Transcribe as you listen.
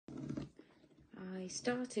I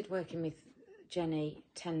started working with Jenny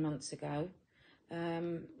 10 months ago.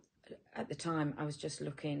 At the time, I was just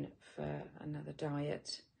looking for another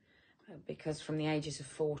diet because from the ages of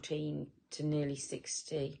 14 to nearly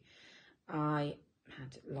 60, I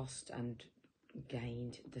had lost and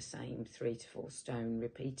gained the same 3 to 4 stone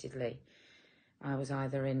repeatedly. I was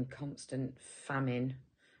either in constant famine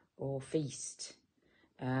or feast,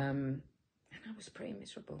 and I was pretty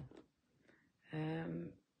miserable.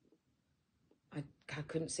 I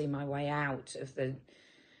couldn't see my way out of the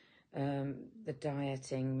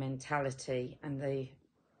dieting mentality and the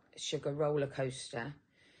sugar roller coaster.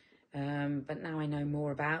 But now I know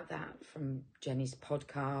more about that from Jenny's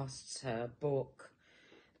podcasts, her book,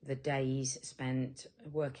 the days spent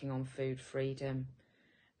working on food freedom.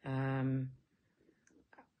 I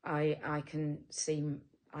can see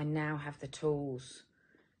I now have the tools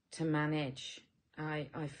to manage.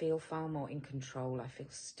 I feel far more in control. I feel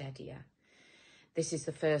steadier. This is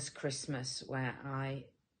the first Christmas where I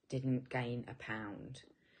didn't gain a pound.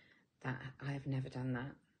 That I have never done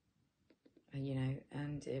that, and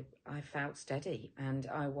I felt steady and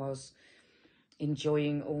I was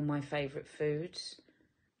enjoying all my favourite foods.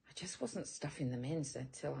 I just wasn't stuffing them in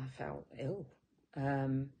until I felt ill.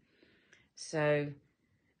 So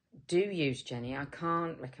do use Jenny. I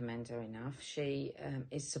can't recommend her enough. She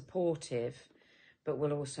is supportive, but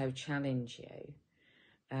will also challenge you.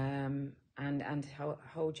 And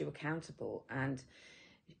hold you accountable. And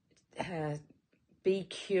be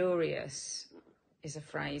curious is a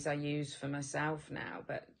phrase I use for myself now,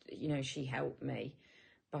 but she helped me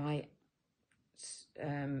by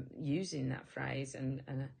using that phrase and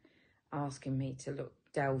asking me to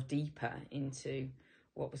delve deeper into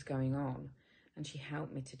what was going on, and she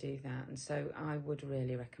helped me to do that. And so I would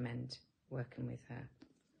really recommend working with her.